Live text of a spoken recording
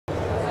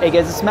Hey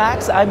guys, it's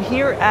Max. I'm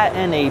here at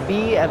NAB.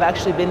 I've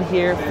actually been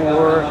here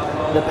for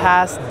the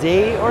past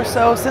day or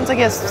so, since I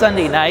guess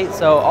Sunday night,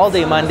 so all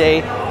day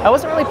Monday. I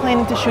wasn't really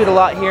planning to shoot a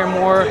lot here,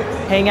 more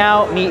hang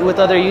out, meet with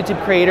other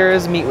YouTube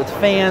creators, meet with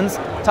fans,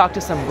 talk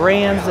to some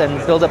brands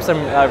and build up some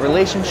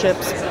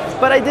relationships.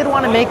 But I did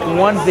want to make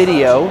one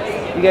video.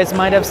 You guys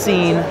might have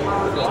seen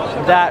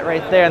that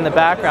right there in the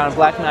background,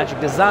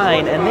 Blackmagic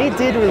design, and they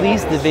did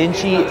release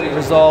Davinci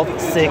Resolve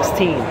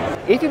 16.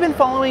 If you've been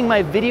following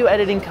my video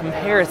editing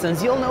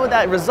comparisons, you'll know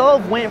that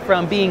Resolve went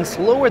from being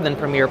slower than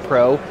Premiere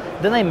Pro,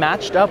 then they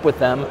matched up with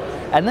them,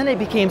 and then it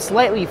became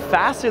slightly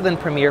faster than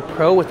Premiere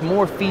Pro with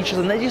more features,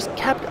 and they just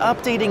kept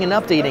updating and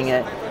updating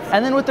it.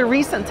 And then with the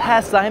recent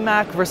tests,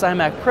 iMac versus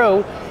iMac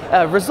Pro,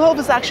 Resolve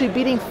is actually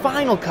beating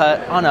Final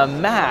Cut on a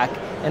Mac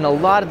in a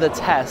lot of the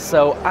tests.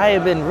 So I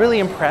have been really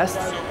impressed,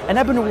 and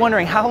I've been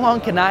wondering how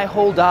long can I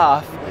hold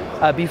off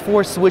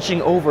before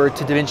switching over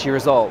to Davinci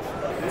Resolve.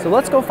 So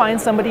let's go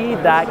find somebody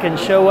that can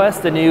show us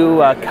the new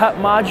cut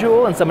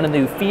module and some of the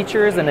new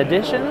features and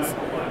additions.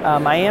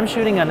 I am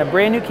shooting on a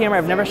brand new camera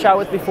I've never shot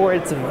with before.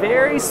 It's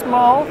very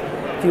small.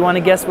 If you want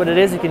to guess what it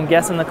is, you can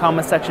guess in the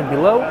comment section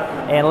below,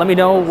 and let me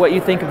know what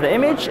you think of the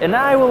image, and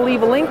I will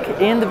leave a link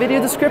in the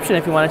video description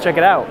if you want to check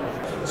it out.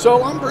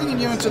 So I'm bringing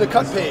you into the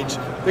cut page.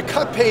 The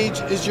cut page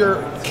is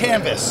your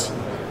canvas,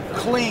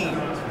 clean.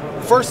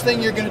 First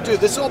thing you're going to do,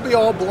 this will be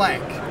all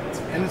blank.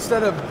 And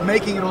instead of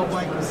making it all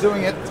blank and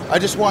doing it, I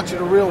just want you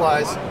to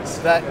realize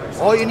that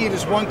all you need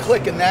is one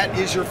click, and that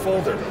is your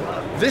folder.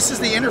 This is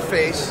the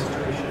interface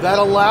that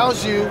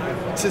allows you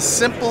to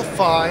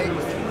simplify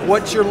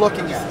what you're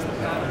looking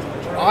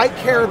at. I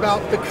care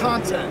about the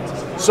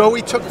content. So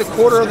we took the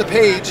quarter of the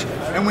page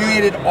and we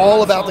made it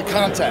all about the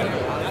content.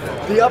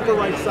 The upper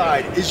right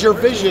side is your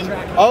vision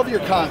of your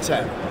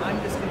content.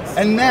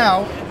 And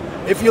now,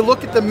 if you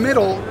look at the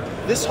middle,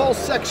 this whole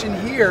section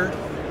here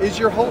is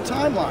your whole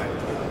timeline.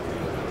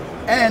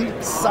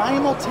 And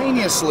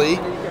simultaneously,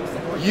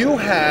 you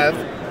have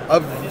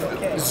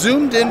a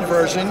zoomed in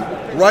version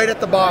right at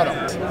the bottom.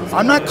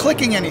 I'm not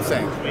clicking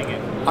anything.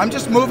 I'm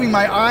just moving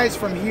my eyes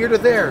from here to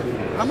there.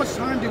 How much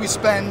time do we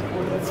spend?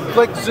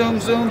 Click,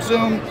 zoom, zoom,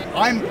 zoom.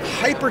 I'm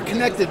hyper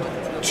connected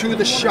to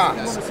the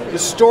shots, the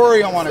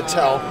story I want to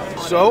tell.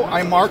 So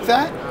I mark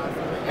that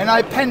and I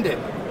append it.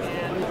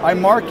 I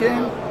mark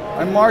in,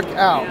 I mark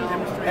out,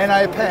 and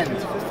I append.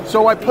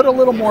 So I put a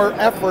little more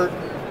effort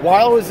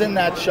while I was in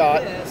that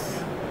shot,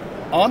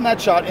 on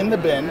that shot in the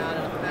bin,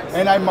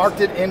 and I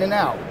marked it in and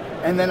out.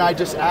 And then I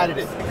just added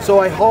it. So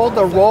I hold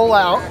the roll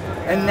out,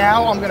 and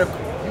now I'm gonna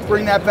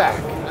bring that back.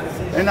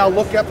 And I'll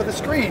look up at the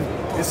screen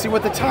and see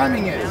what the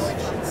timing is.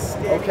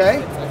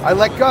 Okay? I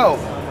let go.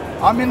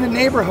 I'm in the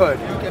neighborhood.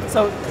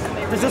 So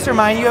does this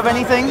remind you of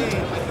anything?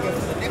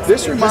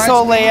 This reminds This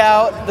whole me,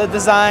 layout, the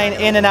design,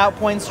 in and out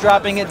points,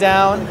 dropping it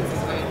down.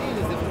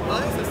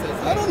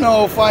 I don't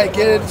know if I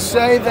could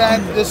say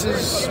that this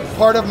is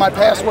part of my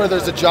past where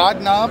there's a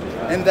jog knob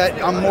and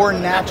that I'm more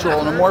natural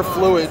and I'm more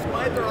fluid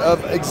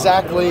of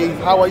exactly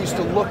how I used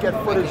to look at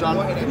footage on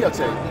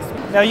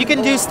videotape. Now you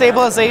can do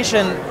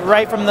stabilization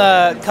right from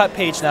the cut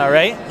page now,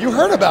 right? You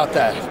heard about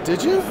that,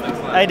 did you?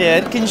 I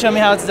did. Can you show me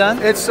how it's done?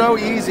 It's so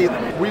easy.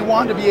 We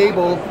want to be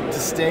able to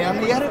stay on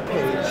the edit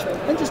page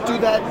and just do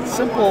that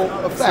simple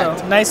effect.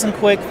 So, nice and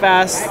quick,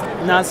 fast,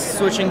 not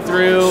switching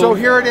through. So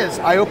here it is.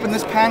 I open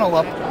this panel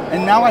up,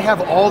 and now I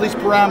have all these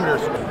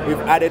parameters. We've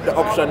added the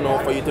option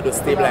now for you to do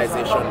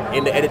stabilization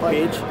in the edit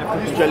page.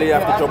 Usually you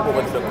have to jump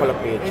over to the color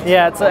page.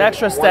 Yeah, it's an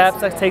extra step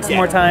that takes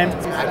more time.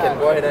 I can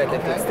go ahead and I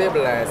can click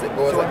stabilize. It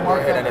goes go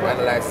ahead and it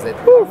analyzes it.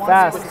 Woo,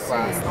 fast.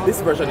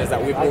 This version is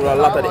that we've moved a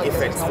lot of the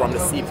effects from the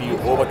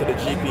CPU over to the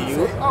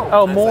GPU.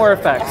 Oh, more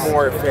effects.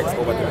 More effects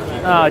over to the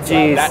GPU. Oh,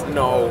 geez. That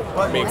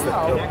now makes the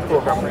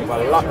program move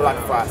a lot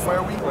faster.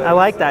 I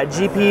like that.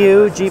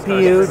 GPU,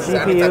 GPU,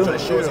 And it actually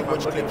GPU. shows you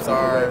which clips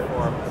are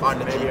on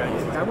the GPU.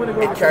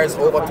 It carries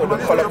over to the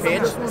color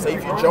page. So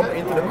if you jump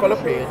into the color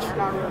page,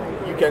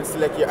 you can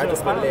select your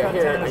adjustment layer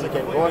here, and you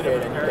can go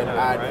ahead and you can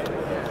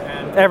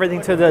add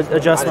Everything to the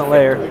adjustment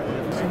layer.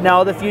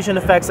 Now the fusion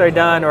effects are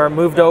done or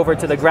moved over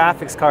to the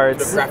graphics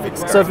cards.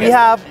 So if you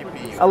have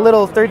a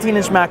little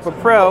 13-inch MacBook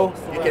Pro,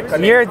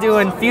 you're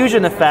doing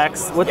fusion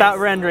effects without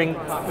rendering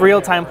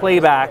real-time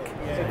playback.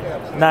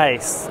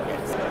 Nice.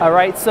 All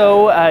right,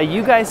 so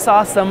you guys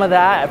saw some of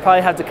that. I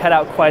probably have to cut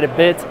out quite a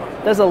bit.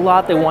 There's a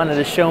lot they wanted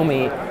to show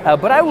me,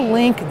 but I will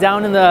link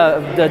down in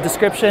the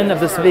description of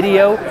this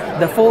video,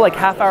 the full like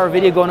half-hour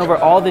video going over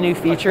all the new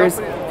features.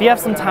 If you have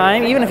some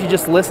time, even if you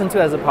just listen to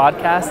it as a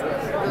podcast,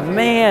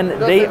 man,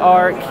 they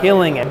are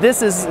killing it.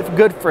 This is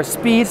good for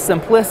speed,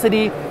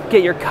 simplicity,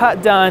 get your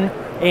cut done,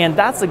 and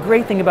that's the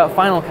great thing about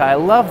Final Cut. I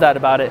love that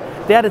about it.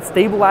 They had it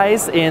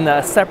stabilize in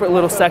a separate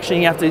little section.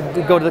 You have to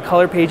go to the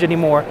color page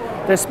anymore.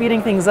 They're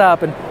speeding things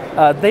up, and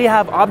they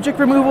have object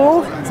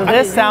removal. So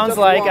this sounds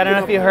like, I don't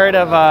know if you heard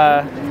of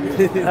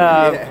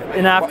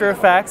in After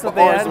Effects what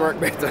they had. Ours work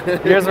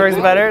better. Yours works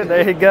better?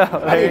 There you go.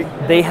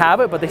 They have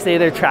it, but they say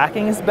their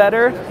tracking is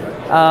better.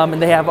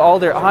 And they have all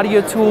their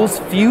audio tools,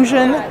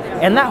 Fusion,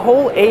 and that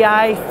whole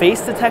AI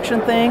face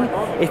detection thing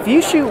if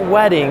you shoot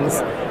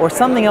weddings or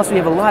something else where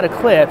you have a lot of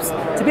clips,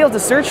 to be able to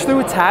search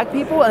through, tag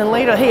people, and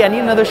later, hey, I need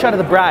another shot of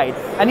the bride.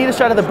 I need a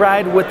shot of the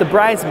bride with the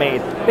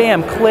bridesmaid.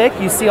 Bam, click,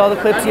 you see all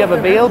the clips you have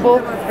available.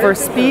 For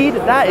speed,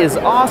 that is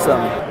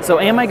awesome. So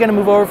am I gonna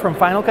move over from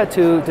Final Cut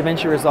to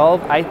Davinci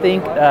Resolve? I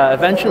think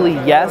eventually,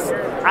 yes.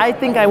 I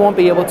think I won't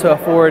be able to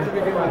afford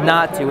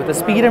not to. With the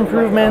speed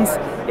improvements,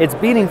 it's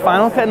beating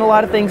Final Cut in a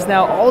lot of things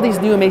now. All these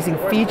new amazing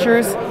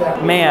features,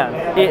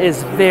 man, it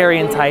is very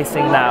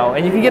enticing now.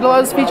 And you can get a lot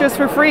of those features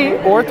for free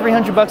or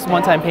 $300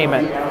 one-time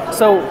payment.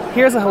 So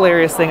here's a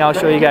hilarious thing I'll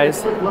show you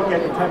guys.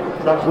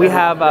 We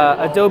have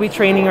Adobe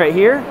training right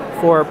here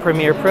for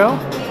Premiere Pro.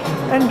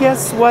 And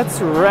guess what's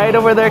right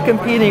over there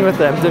competing with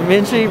them?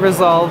 Davinci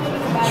Resolve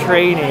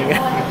training.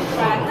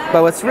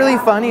 But what's really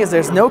funny is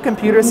there's no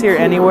computers here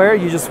anywhere,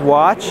 you just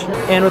watch.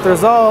 And with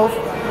Resolve,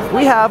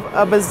 we have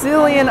a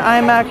bazillion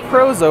iMac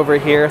Pros over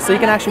here, so you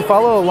can actually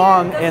follow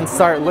along and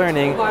start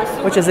learning,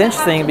 which is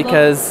interesting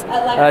because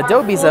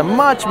Adobe's a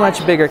much,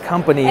 much bigger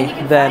company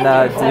than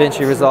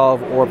Davinci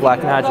Resolve or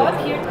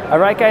Blackmagic. All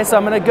right, guys, so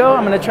I'm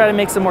gonna try to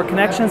make some more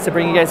connections to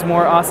bring you guys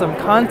more awesome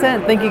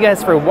content. Thank you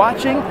guys for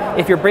watching.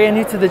 If you're brand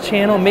new to the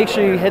channel, make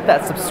sure you hit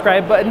that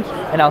subscribe button,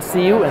 and I'll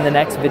see you in the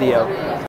next video.